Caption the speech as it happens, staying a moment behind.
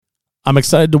I'm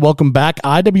excited to welcome back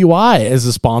IWI as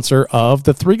a sponsor of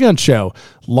the Three Gun Show.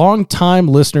 Longtime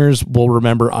listeners will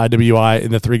remember IWI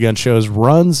in the Three Gun Show's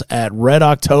runs at Red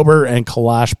October and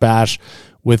Kalash Bash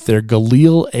with their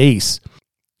Galil Ace.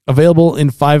 Available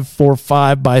in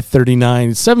 545 by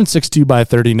 39, 762 by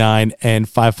 39, and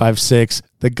 556,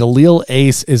 the Galil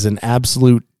Ace is an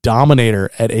absolute dominator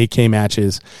at AK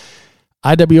matches.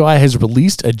 IWI has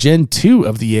released a Gen 2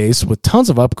 of the Ace with tons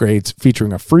of upgrades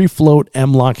featuring a free float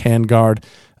M-Lock handguard,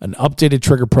 an updated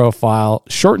trigger profile,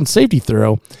 shortened safety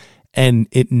throw, and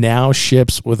it now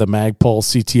ships with a Magpul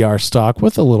CTR stock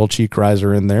with a little cheek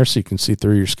riser in there so you can see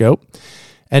through your scope.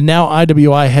 And now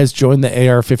IWI has joined the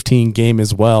AR-15 game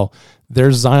as well.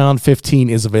 Their Zion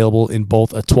 15 is available in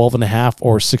both a 12.5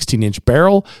 or 16-inch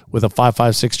barrel with a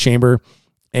 5.56 chamber,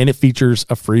 and it features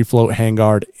a free float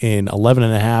handguard in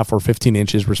 11.5 or 15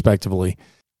 inches, respectively.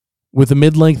 With a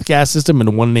mid-length gas system and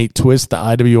a 1-8 twist, the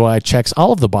IWI checks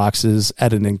all of the boxes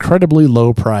at an incredibly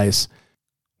low price.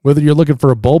 Whether you're looking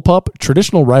for a bullpup,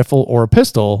 traditional rifle, or a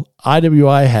pistol,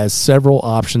 IWI has several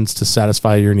options to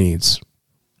satisfy your needs.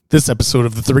 This episode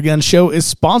of the Three Gun Show is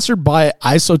sponsored by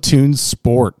IsoTune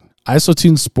Sport.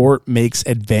 IsoTune Sport makes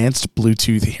advanced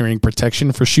Bluetooth hearing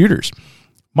protection for shooters.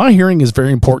 My hearing is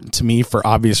very important to me for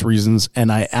obvious reasons,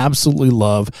 and I absolutely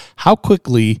love how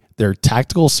quickly their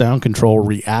tactical sound control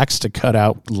reacts to cut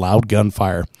out loud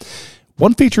gunfire.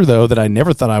 One feature, though, that I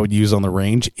never thought I would use on the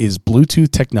range is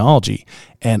Bluetooth technology,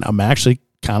 and I'm actually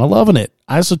kind of loving it.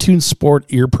 IsoTune Sport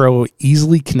Ear Pro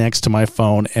easily connects to my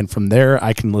phone, and from there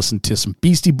I can listen to some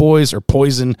Beastie Boys or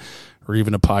Poison or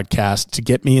even a podcast to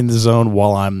get me in the zone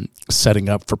while I'm setting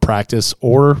up for practice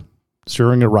or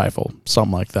zeroing a rifle,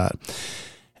 something like that.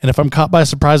 And if I'm caught by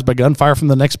surprise by gunfire from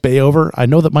the next bay over, I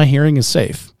know that my hearing is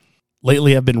safe.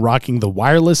 Lately, I've been rocking the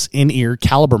wireless in-ear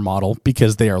caliber model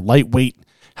because they are lightweight,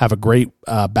 have a great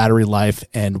battery life,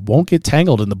 and won't get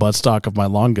tangled in the buttstock of my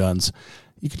long guns.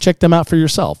 You can check them out for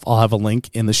yourself. I'll have a link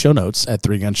in the show notes at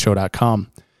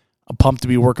threegunshow.com. I'm pumped to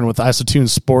be working with IsoTune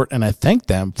Sport, and I thank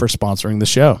them for sponsoring the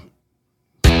show.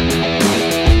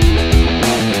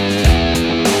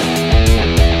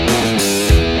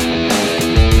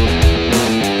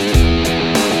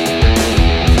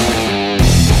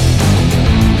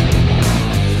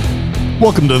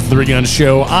 Welcome to the Three Gun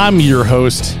Show. I'm your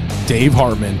host, Dave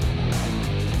Hartman.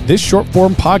 This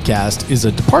short-form podcast is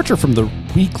a departure from the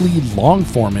weekly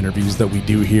long-form interviews that we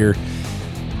do here.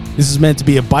 This is meant to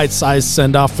be a bite-sized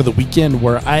send-off for the weekend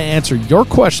where I answer your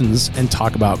questions and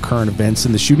talk about current events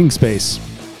in the shooting space.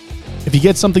 If you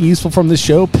get something useful from this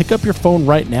show, pick up your phone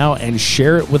right now and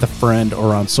share it with a friend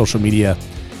or on social media.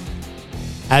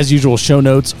 As usual, show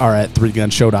notes are at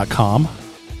threegunshow.com.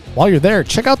 While you're there,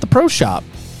 check out the Pro Shop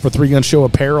for Three Gun Show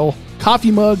apparel, coffee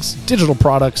mugs, digital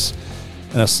products,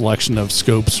 and a selection of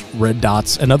scopes, red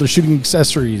dots, and other shooting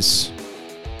accessories.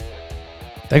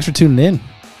 Thanks for tuning in.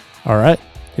 All right,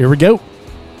 here we go.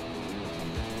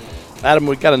 Adam,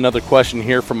 we got another question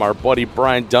here from our buddy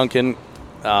Brian Duncan.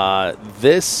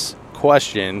 This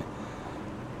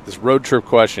road trip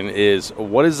question is,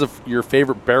 what is your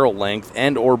favorite barrel length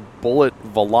and or bullet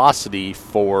velocity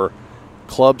for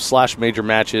club/major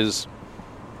matches?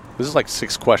 This is like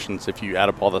 6 questions if you add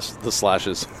up all the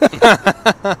slashes.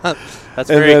 That's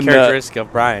very characteristic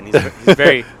of Brian. He's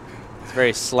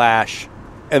very slash.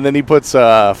 And then he puts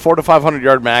 400 to 500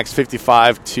 yard max,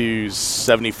 55 to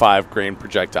 75 grain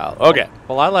projectile. Okay.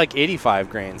 Well, I like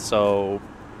 85 grain, so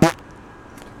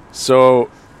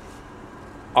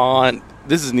on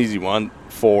this is an easy one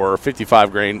for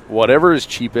 55 grain. Whatever is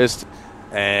cheapest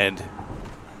and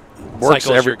works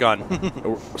cycles your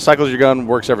gun. Cycles your gun,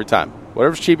 works every time.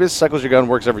 Whatever's cheapest, cycles your gun,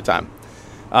 works every time.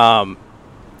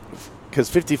 Because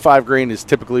 55 grain is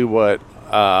typically what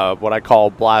I call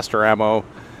blaster ammo.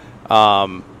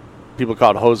 People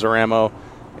call it hoser ammo.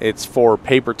 It's for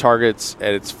paper targets,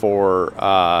 and it's for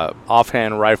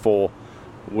offhand rifle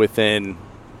within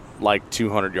like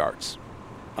 200 yards.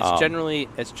 It's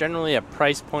generally a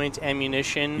price point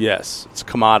ammunition. Yes, it's a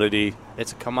commodity.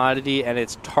 It's a commodity, and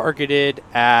it's targeted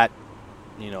at,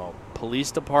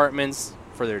 police departments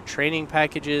for their training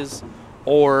packages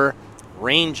or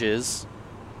ranges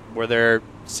where they're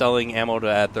selling ammo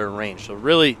at their range. So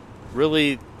really,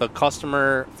 the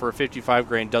customer for 55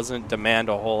 grain doesn't demand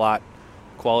a whole lot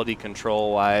quality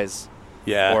control wise,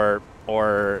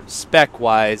 or spec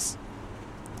wise.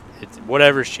 It's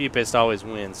whatever's cheapest always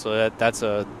wins. So that's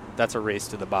a race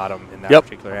to the bottom in that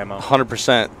particular ammo.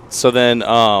 100%. So then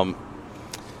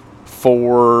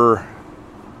for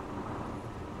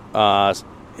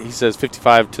he says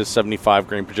 55 to 75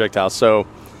 grain projectile. So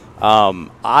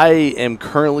I am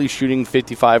currently shooting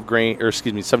 75 grain, or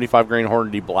excuse me, 75 grain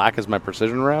Hornady Black as my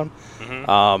precision round.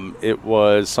 It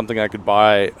was something I could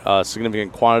buy a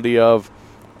significant quantity of,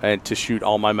 and to shoot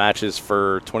all my matches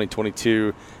for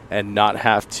 2022 and not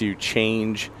have to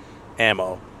change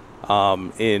ammo.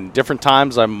 In different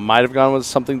times, I might have gone with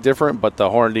something different, but the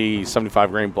Hornady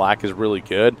 75 grain Black is really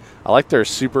good. I like their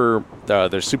super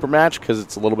match because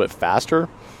it's a little bit faster.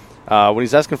 When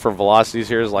he's asking for velocities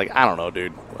here, is like, I don't know,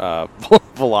 dude.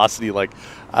 Velocity, like,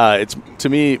 it's to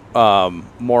me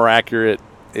more accurate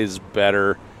is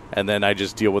better, and then I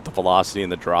just deal with the velocity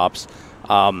and the drops.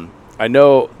 I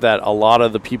know that a lot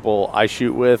of the people I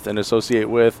shoot with and associate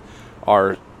with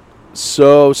are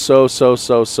so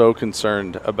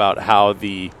concerned about how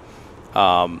the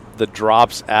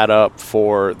drops add up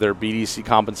for their BDC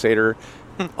compensator,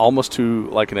 almost to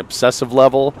like an obsessive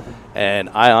level, and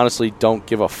I honestly don't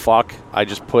give a fuck. I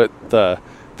just put the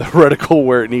reticle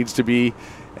where it needs to be,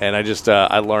 and I just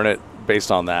I learn it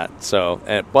based on that. So,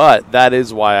 but that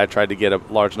is why I tried to get a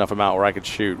large enough amount where I could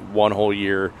shoot one whole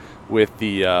year with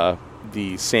the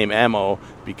same ammo,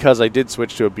 because I did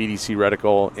switch to a BDC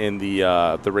reticle in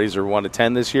the Razor 1 to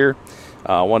 10 this year.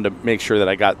 I wanted to make sure that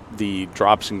I got the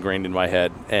drops ingrained in my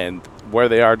head, and where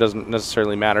they are doesn't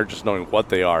necessarily matter. Just knowing what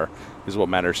they are is what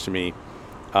matters to me.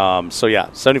 So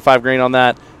yeah, 75 grain on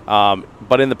that.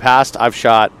 But in the past, I've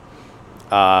shot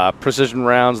precision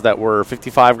rounds that were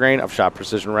 55 grain. I've shot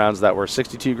precision rounds that were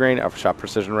 62 grain. I've shot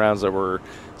precision rounds that were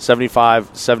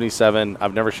 75, 77.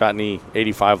 I've never shot any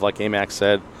 85 like AMAX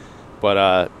said.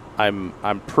 But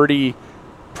I'm pretty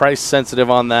price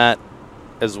sensitive on that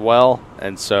as well,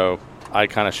 and so I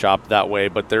kind of shop that way.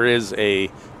 But there is a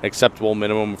acceptable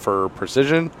minimum for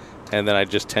precision, and then I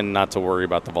just tend not to worry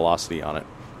about the velocity on it.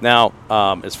 Now,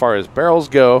 as far as barrels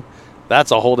go,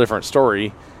 that's a whole different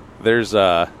story. It's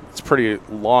a pretty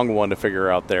long one to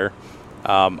figure out there.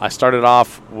 I started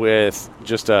off with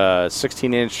just a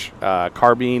 16-inch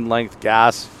carbine length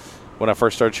gas when I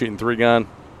first started shooting 3-gun.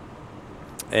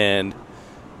 And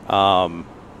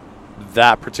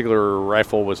that particular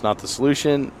rifle was not the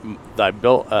solution. I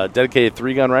built a dedicated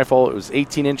 3-gun rifle. It was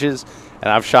 18 inches,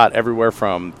 and I've shot everywhere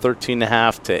from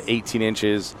 13.5 to 18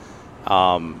 inches,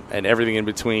 and everything in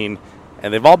between.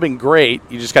 And they've all been great.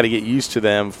 You just got to get used to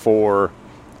them for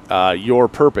your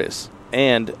purpose.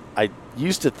 And I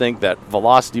used to think that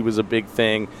velocity was a big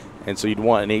thing, and so you'd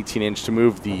want an 18-inch to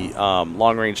move the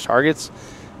long-range targets.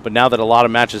 But now that a lot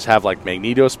of matches have like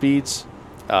magneto speeds,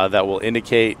 that will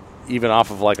indicate even off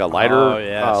of like a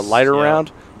lighter round.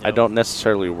 Yep. I don't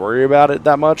necessarily worry about it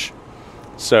that much.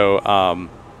 So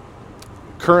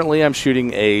currently I'm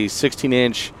shooting a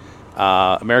 16-inch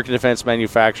American Defense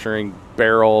Manufacturing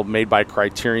barrel made by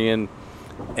Criterion,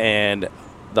 and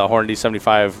the Hornady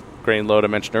 75 grain load I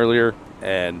mentioned earlier,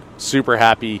 and super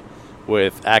happy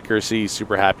with accuracy,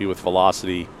 super happy with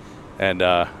velocity. And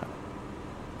yeah,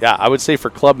 I would say for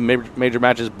club and major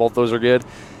matches, both those are good.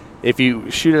 If you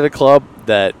shoot at a club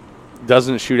that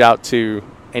doesn't shoot out to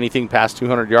anything past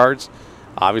 200 yards,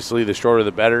 obviously the shorter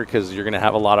the better, because you're going to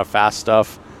have a lot of fast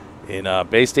stuff in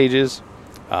base stages.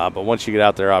 But once you get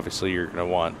out there, obviously you're going to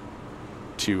want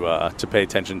to pay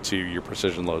attention to your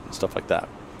precision load and stuff like that.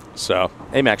 So,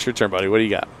 hey Max, your turn, buddy. What do you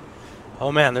got?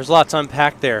 Oh man, there's a lot to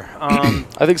unpack there.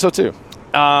 I think so too.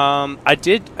 I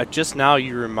did just now.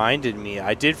 You reminded me.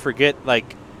 I did forget,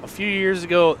 like, a few years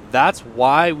ago, that's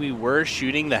why we were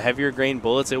shooting the heavier grain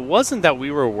bullets. It wasn't that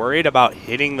we were worried about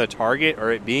hitting the target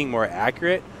or it being more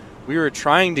accurate. We were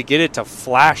trying to get it to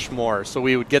flash more so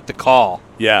we would get the call.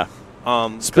 Yeah.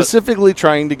 Specifically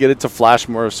trying to get it to flash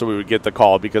more so we would get the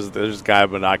call, because there's guy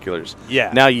binoculars.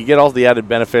 Yeah. Now you get all the added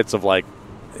benefits of, like,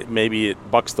 maybe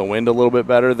it bucks the wind a little bit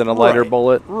better than a lighter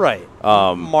bullet. Right.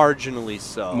 Marginally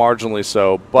so. Marginally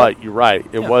so. But you're right.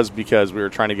 It was because we were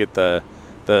trying to get the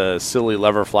silly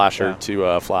lever flasher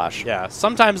to flash. Yeah,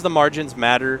 sometimes the margins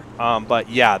matter, but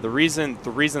yeah, the reason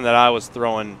that I was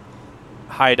throwing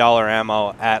high dollar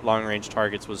ammo at long range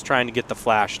targets was trying to get the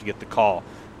flash to get the call.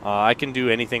 I can do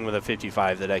anything with a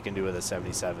 55 that I can do with a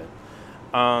 77.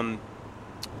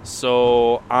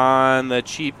 So on the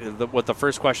cheap, what the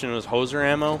first question was, hoser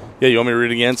ammo? Yeah, you want me to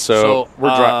read it again? So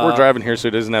we're driving here, so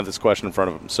he doesn't have this question in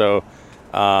front of him. So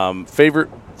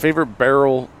favorite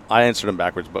barrel. I answered them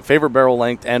backwards, but favorite barrel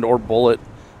length and or bullet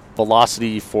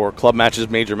velocity for club matches,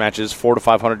 major matches, 400 to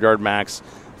 500 yard max,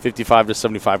 55 to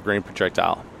 75 grain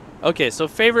projectile. Okay, so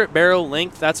favorite barrel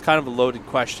length, that's kind of a loaded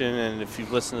question, and if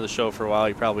you've listened to the show for a while,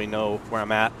 you probably know where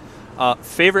I'm at.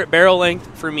 Favorite barrel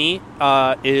length for me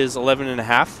is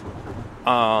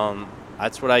 11.5.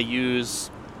 That's what I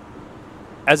use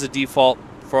as a default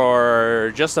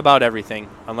for just about everything,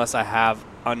 unless I have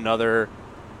another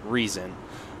reason.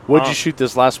 What'd you shoot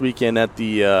this last weekend at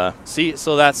the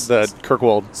So that's the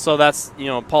Kirkwold? So that's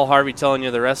Paul Harvey telling you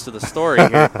the rest of the story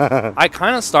here. I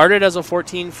kind of started as a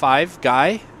 14.5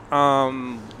 guy,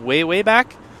 way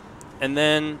back, and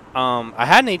then I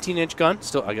had an 18-inch gun.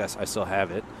 Still, I guess I still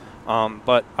have it,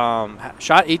 but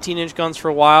shot 18-inch guns for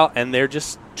a while, and they're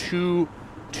just too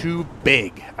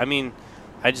big. I mean,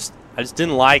 I just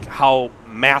didn't like how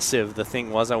massive the thing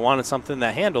was. I wanted something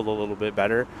that handled a little bit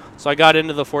better, so I got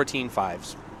into the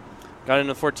 14.5s. Got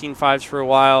into 14.5s for a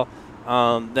while,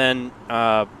 then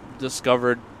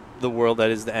discovered the world that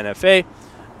is the NFA,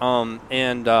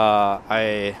 and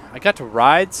I got to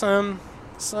ride some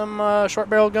short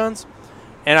barrel guns,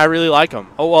 and I really like them.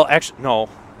 Oh well, actually no,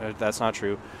 that's not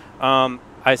true.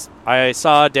 I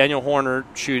saw Daniel Horner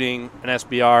shooting an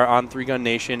SBR on 3-Gun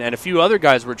Nation, and a few other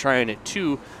guys were trying it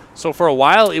too. So for a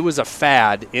while, it was a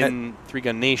fad in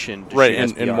 3-Gun Nation. Right,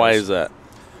 and why is that?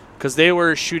 Because they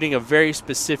were shooting a very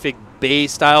specific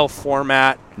Bay-style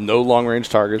format. No long-range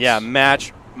targets. Yeah,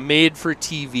 match made for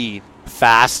TV.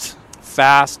 Fast.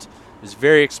 It was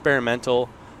very experimental.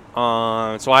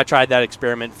 So I tried that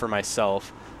experiment for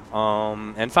myself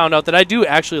and found out that I do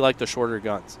actually like the shorter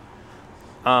guns.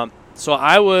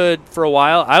 So for a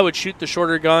while, I would shoot the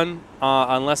shorter gun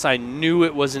unless I knew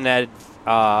it was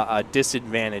a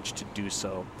disadvantage to do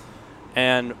so.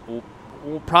 And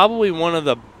probably one of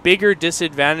the bigger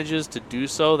disadvantages to do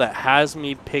so that has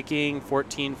me picking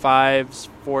 14.5s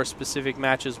for specific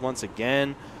matches once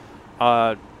again.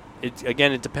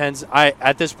 It depends.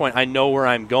 At this point, I know where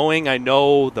I'm going. I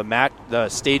know the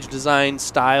stage design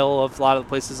style of a lot of the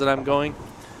places that I'm going.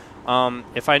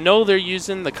 If I know they're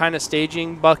using the kind of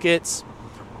staging buckets,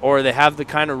 or they have the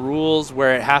kind of rules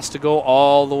where it has to go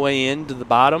all the way into the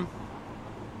bottom,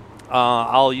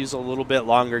 I'll use a little bit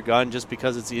longer gun just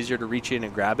because it's easier to reach in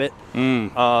and grab it.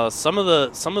 Some of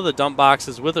the dump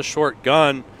boxes with a short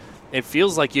gun, it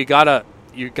feels like you gotta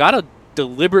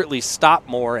deliberately stop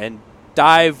more and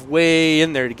dive way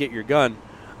in there to get your gun,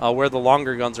 where the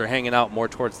longer guns are hanging out more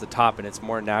towards the top and it's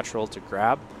more natural to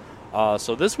grab.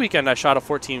 So this weekend I shot a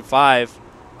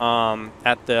 14.5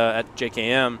 at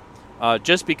JKM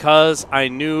just because I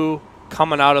knew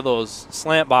coming out of those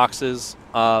slant boxes,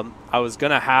 I was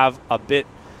going to have a bit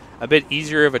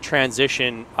easier of a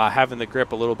transition, having the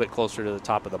grip a little bit closer to the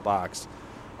top of the box.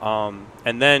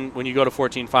 And then when you go to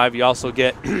 14.5, you also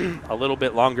get a little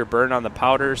bit longer burn on the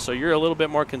powder, so you're a little bit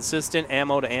more consistent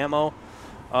ammo to ammo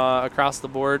across the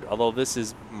board, although this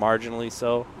is marginally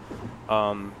so.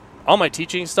 All my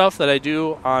teaching stuff that I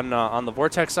do on the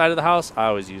Vortex side of the house, I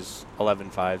always use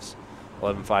 11.5s,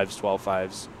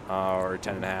 12.5s, or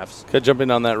 10.5s. Could I jump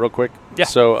in on that real quick? Yeah.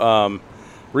 So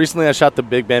recently I shot the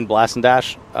Big Ben Blast and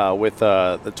Dash with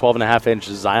the 12.5-inch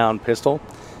Zion pistol,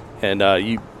 and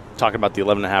you talking about the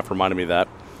 11.5 reminded me of that.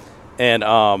 And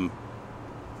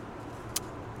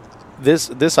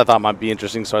this I thought might be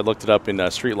interesting, so I looked it up in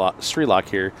Street Lock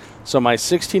here. So my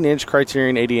 16-inch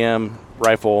Criterion ADM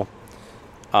rifle,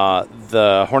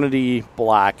 the Hornady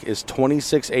Black is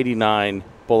 2689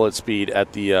 bullet speed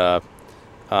at the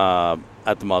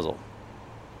muzzle.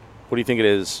 What do you think it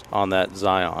is on that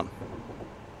Zion?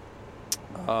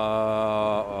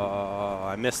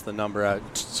 I missed the number.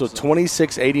 So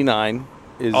 2689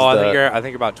 is. I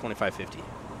think you're about 2550.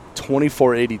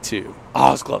 2482.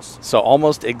 Oh, it's close. So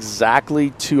almost exactly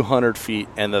 200 feet,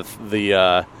 and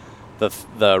the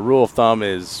rule of thumb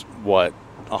is what,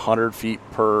 100 feet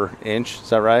per inch. Is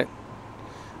that right?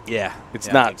 Yeah, it's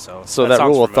not. not. I think so. So that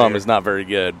rule of thumb is not very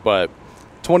good, but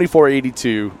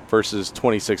 2482 versus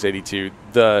 2682.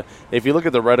 If you look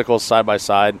at the reticles side by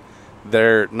side,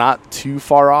 they're not too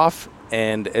far off,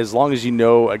 and as long as you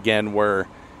know again where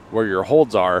your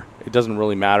holds are, it doesn't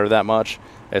really matter that much.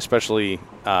 Especially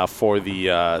for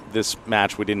this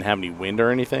match, we didn't have any wind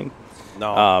or anything.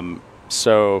 No.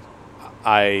 So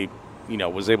I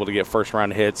was able to get first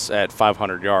round hits at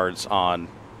 500 yards on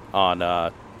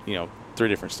two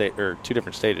different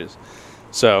stages.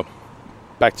 So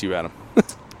back to you, Adam.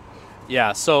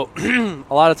 Yeah, so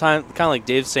a lot of time, kind of like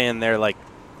Dave's saying there, like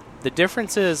the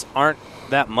differences aren't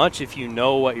that much if you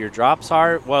know what your drops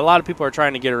are. What a lot of people are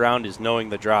trying to get around is knowing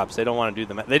the drops. They don't want to do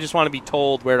them. They just want to be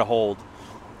told where to hold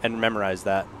and memorize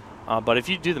that. But if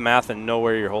you do the math and know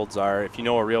where your holds are, if you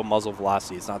know a real muzzle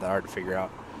velocity, it's not that hard to figure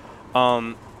out.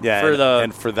 And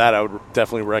for that, I would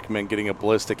definitely recommend getting a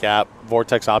ballistic app.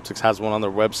 Vortex Optics has one on their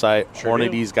website. Sure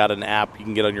Hornady's got an app you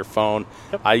can get on your phone.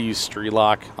 Yep. I use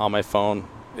Streetlock on my phone.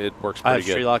 It works pretty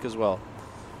good. I have Streetlock as well.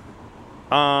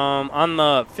 On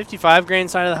the 55 grain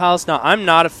side of the house, now I'm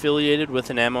not affiliated with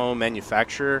an ammo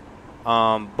manufacturer,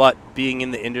 but being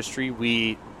in the industry,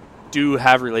 we do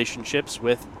have relationships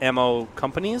with ammo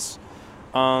companies.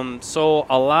 So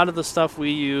a lot of the stuff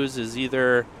we use is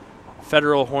either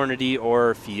Federal Hornady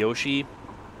or Fiyoshi.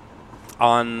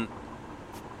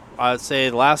 I'd say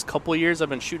the last couple of years I've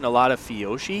been shooting a lot of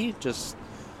Fiyoshi, just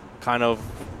kind of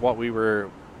what we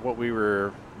were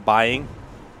buying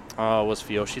was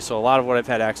Fiyoshi. So a lot of what I've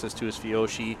had access to is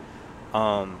Fiyoshi.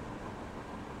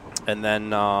 And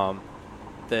then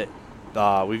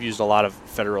we've used a lot of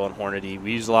Federal and Hornady.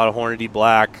 We use a lot of Hornady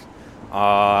Black.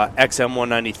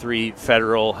 XM193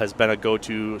 Federal has been a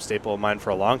go-to staple of mine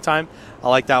for a long time. I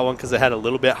like that one because it had a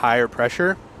little bit higher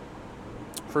pressure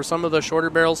for some of the shorter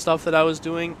barrel stuff that I was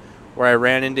doing, where I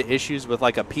ran into issues with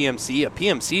like a PMC. A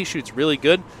PMC shoots really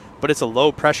good, but it's a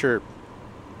low pressure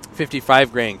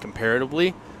 55 grain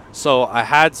comparatively. So I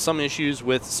had some issues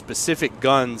with specific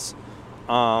guns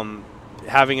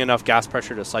having enough gas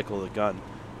pressure to cycle the gun.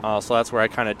 So that's where I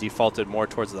kind of defaulted more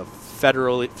towards the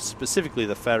Federal, specifically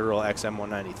the Federal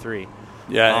XM193.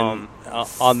 Yeah, and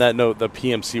on that note, the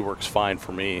PMC works fine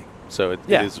for me. So it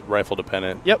is rifle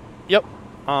dependent. Yep.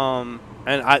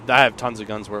 And I have tons of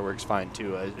guns where it works fine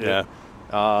too.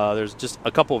 There's just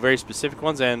a couple of very specific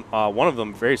ones, and one of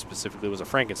them very specifically was a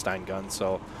Frankenstein gun.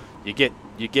 So you get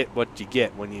what you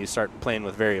get when you start playing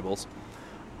with variables.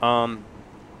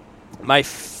 My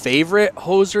favorite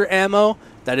Hoser ammo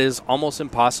that is almost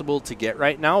impossible to get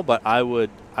right now, but I'll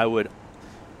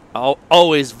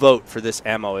always vote for this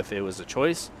ammo if it was a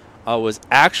choice, was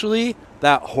actually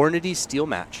that Hornady Steel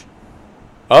Match.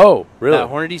 Oh, really? That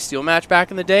Hornady Steel Match back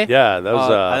in the day? Yeah, that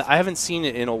was... I haven't seen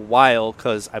it in a while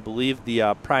because I believe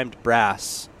the primed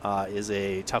brass is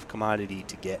a tough commodity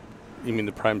to get. You mean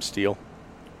the primed steel?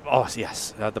 Oh,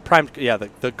 yes. The primed... Yeah,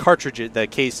 the cartridge, the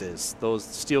cases, those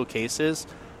steel cases.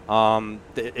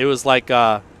 It was like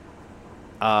an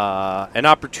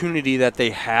opportunity that they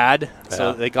had,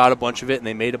 so they got a bunch of it and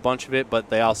they made a bunch of it, but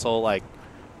they also like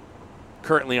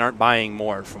currently aren't buying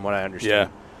more, from what I understand.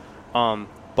 Yeah.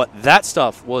 But that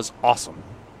stuff was awesome.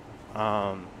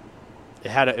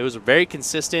 It was very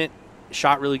consistent,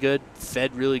 shot really good,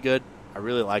 fed really good. I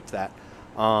really liked that.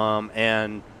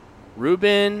 And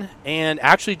Ruben and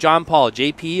actually John Paul,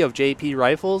 JP of JP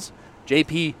Rifles,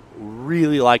 JP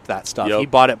really liked that stuff. Yep. He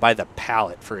bought it by the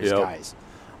pallet for his guys.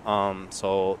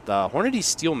 So the Hornady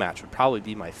Steel Match would probably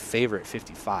be my favorite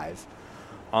 55.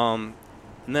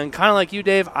 And then kind of like you,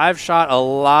 Dave, I've shot a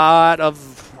lot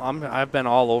of... I've been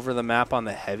all over the map on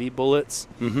the heavy bullets.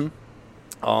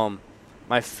 Mm-hmm.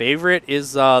 My favorite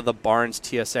is the Barnes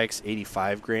TSX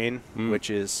 85 grain,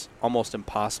 which is almost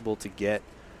impossible to get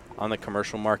on the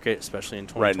commercial market, especially in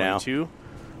 2022. Right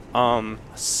now.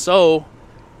 So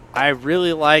I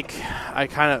really like...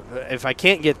 if I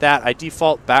can't get that, I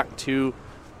default back to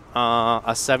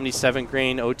a 77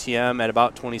 grain OTM at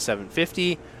about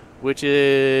 2750. Which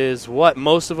is what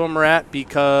most of them are at,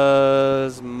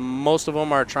 because most of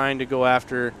them are trying to go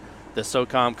after the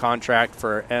SOCOM contract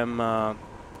for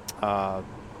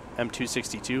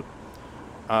M262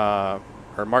 or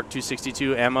Mark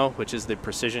 262 ammo, which is the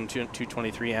Precision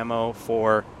 223 ammo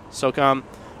for SOCOM.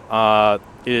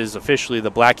 It is officially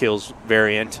the Black Hills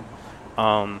variant,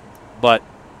 but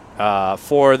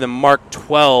for the Mark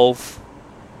 12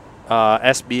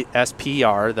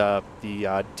 SPR, the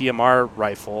DMR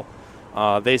rifle,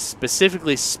 they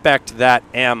specifically spec'd that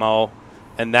ammo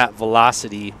and that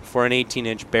velocity for an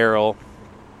 18-inch barrel,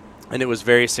 and it was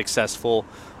very successful,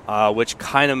 which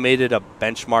kind of made it a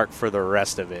benchmark for the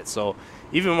rest of it. So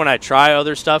even when I try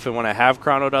other stuff and when I have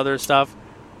chronoed other stuff,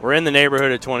 we're in the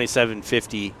neighborhood of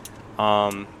 2750,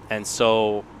 and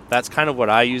so that's kind of what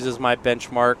I use as my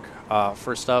benchmark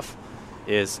for stuff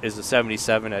is a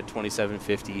 77 at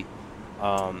 2750.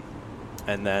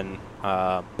 And then,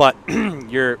 but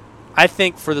I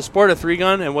think for the sport of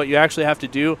 3-gun and what you actually have to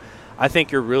do, I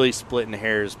think you're really splitting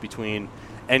hairs between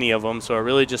any of them. So it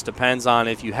really just depends on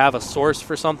if you have a source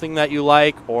for something that you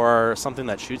like or something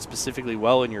that shoots specifically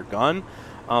well in your gun.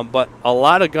 But a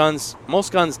lot of guns,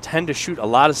 most guns tend to shoot a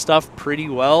lot of stuff pretty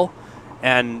well,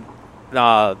 and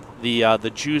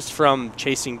the juice from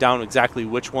chasing down exactly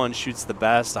which one shoots the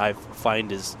best, I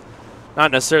find, is not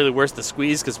necessarily worth the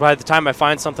squeeze, because by the time I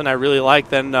find something I really like,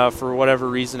 then for whatever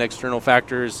reason, external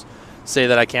factors say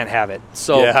that I can't have it.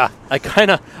 So I kind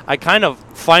of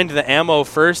find the ammo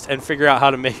first and figure out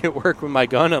how to make it work with my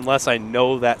gun, unless I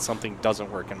know that something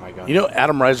doesn't work in my gun. You know,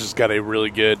 Adam Reiser's got a really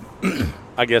good,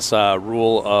 I guess,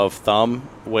 rule of thumb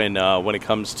when it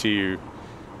comes to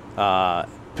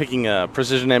picking a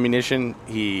precision ammunition.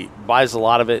 He buys a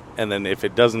lot of it, and then if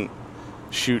it doesn't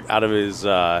shoot out of his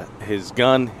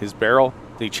gun, his barrel,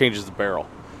 he changes the barrel.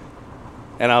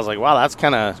 And I was like, wow, that's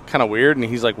kind of weird. And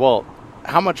he's like, well,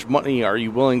 how much money are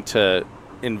you willing to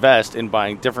invest in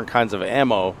buying different kinds of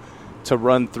ammo to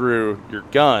run through your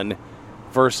gun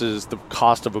versus the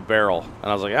cost of a barrel?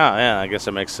 And I was like, yeah, I guess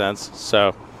that makes sense.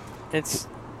 So It's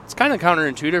kind of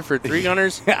counterintuitive for three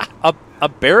gunners. A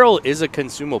barrel is a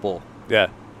consumable. yeah,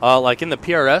 Like in the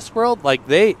PRS world, like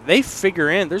they figure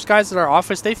in. There's guys at our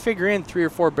office, they figure in 3 or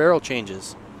 4 barrel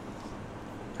changes.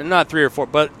 And not 3 or 4,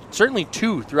 but certainly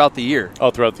 2 throughout the year.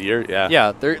 oh, throughout the year, yeah,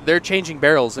 Yeah, they're changing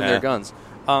barrels in Yeah. their guns.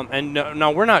 And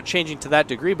no, we're not changing to that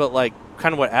degree, but like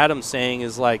kind of what Adam's saying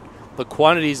is like the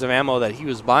quantities of ammo that he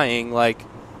was buying. Like,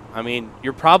 I mean,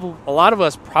 a lot of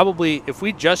us probably, if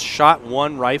we just shot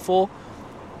one rifle,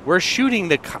 we're shooting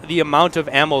the amount of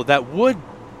ammo that would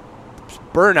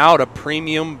burn out a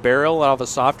premium barrel out of a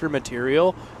softer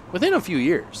material within a few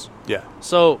years. yeah.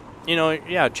 So,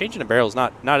 changing a barrel is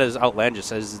not as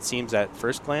outlandish as it seems at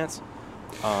first glance.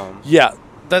 Yeah,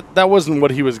 that wasn't what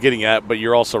he was getting at, but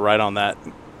you're also right on that.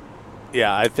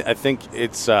 Yeah, I think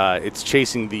it's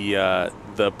chasing the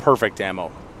perfect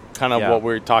ammo, kind of what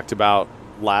we talked about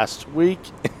last week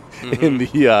in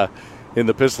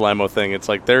the pistol ammo thing. It's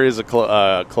like there is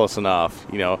a close enough,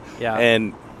 Yeah.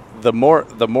 and the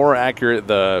more accurate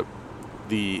the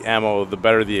ammo, the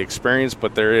better the experience.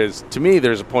 But there's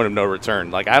a point of no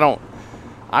return. Like I'd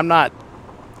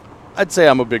say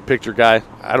I'm a big picture guy.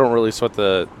 I don't really sweat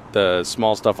the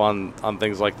small stuff on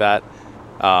things like that.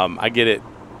 I get it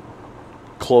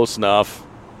close enough.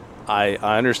 I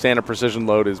understand a precision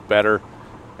load is better,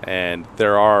 and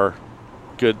there are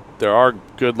good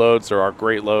loads, there are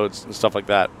great loads and stuff like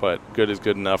that, but good is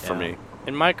good enough for me.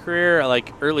 In my career,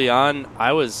 like early on,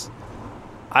 I was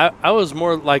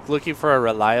more like looking for a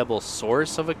reliable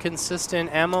source of a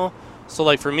consistent ammo. So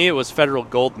like for me, it was Federal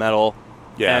Gold Medal.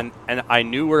 Yeah. And I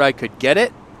knew where I could get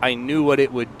it. I knew what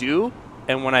it would do.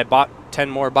 And when I bought 10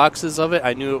 more boxes of it,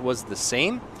 I knew it was the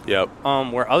same. Yep.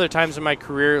 Where other times in my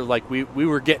career, like we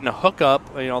were getting a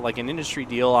hookup, like an industry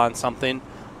deal on something,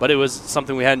 but it was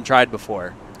something we hadn't tried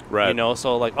before. Right.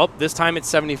 So like, this time it's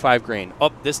 75 grain.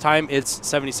 This time it's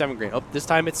 77 grain. This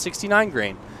time it's 69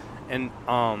 grain. And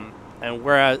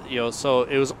whereas, so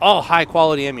it was all high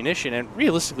quality ammunition, and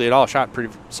realistically it all shot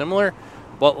pretty similar,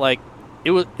 but like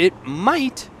it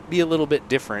might be a little bit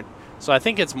different. So I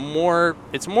think it's more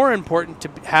important to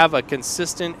have a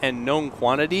consistent and known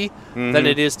quantity than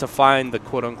it is to find the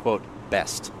quote unquote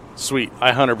best. Sweet.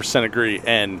 I 100% agree.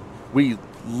 And we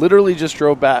literally just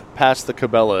drove back past the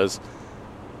Cabela's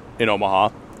in Omaha,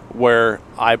 where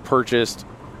I purchased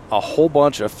a whole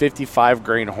bunch of 55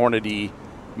 grain Hornady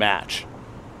match.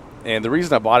 And the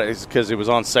reason I bought it is because it was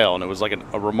on sale, and it was like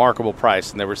a remarkable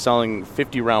price. And they were selling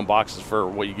 50 round boxes for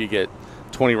what you could get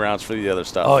 20 rounds for the other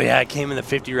stuff. Oh yeah, it came in the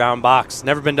 50 round box.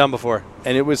 Never been done before.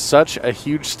 And it was such a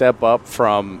huge step up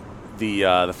from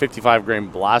the 55 grain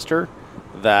blaster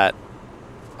that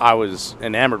I was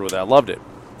enamored with it. I loved it.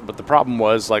 But the problem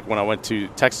was, like, when I went to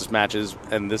Texas matches,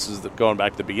 and this is going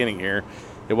back to the beginning here,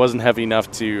 it wasn't heavy enough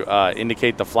to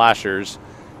indicate the flashers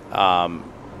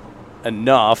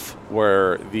enough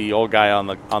where the old guy on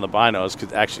the binos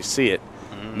could actually see it.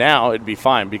 Now it'd be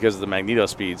fine because of the magneto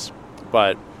speeds.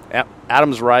 But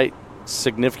Adam's right.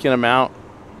 Significant amount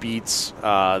beats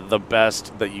the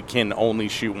best that you can only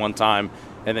shoot one time,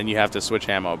 and then you have to switch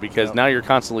ammo because now you're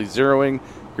constantly zeroing.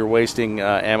 You're wasting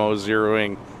ammo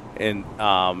zeroing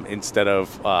instead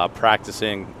of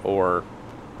practicing or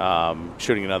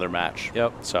shooting another match.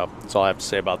 Yep. So that's all I have to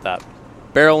say about that.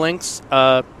 Barrel links,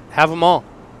 have them all.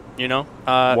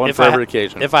 One for every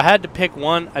occasion. If I had to pick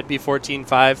one, I'd be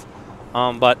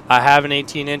 14.5. But I have an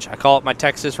 18-inch. I call it my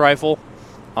Texas rifle.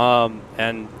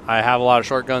 And I have a lot of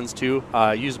short guns too.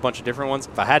 I use a bunch of different ones.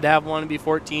 If I had to have one, it'd be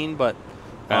 14. But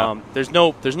there's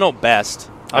no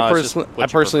best. I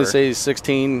personally say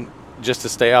 16 just to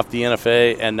stay off the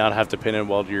NFA and not have to pin and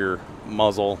weld your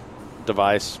muzzle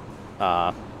device.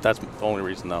 That's the only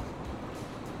reason, though.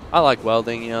 I like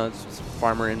welding. It's a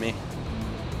farmer in me.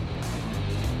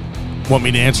 Want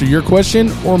me to answer your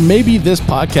question? Or maybe this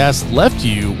podcast left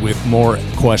you with more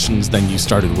questions than you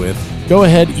started with? Go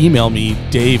ahead, email me,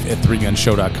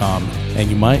 dave@threegunshow.com, and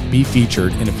you might be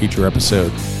featured in a future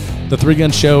episode. The Three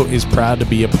Gun Show is proud to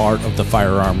be a part of the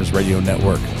Firearms Radio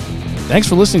Network. Thanks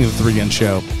for listening to The Three Gun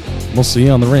Show. We'll see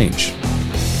you on the range.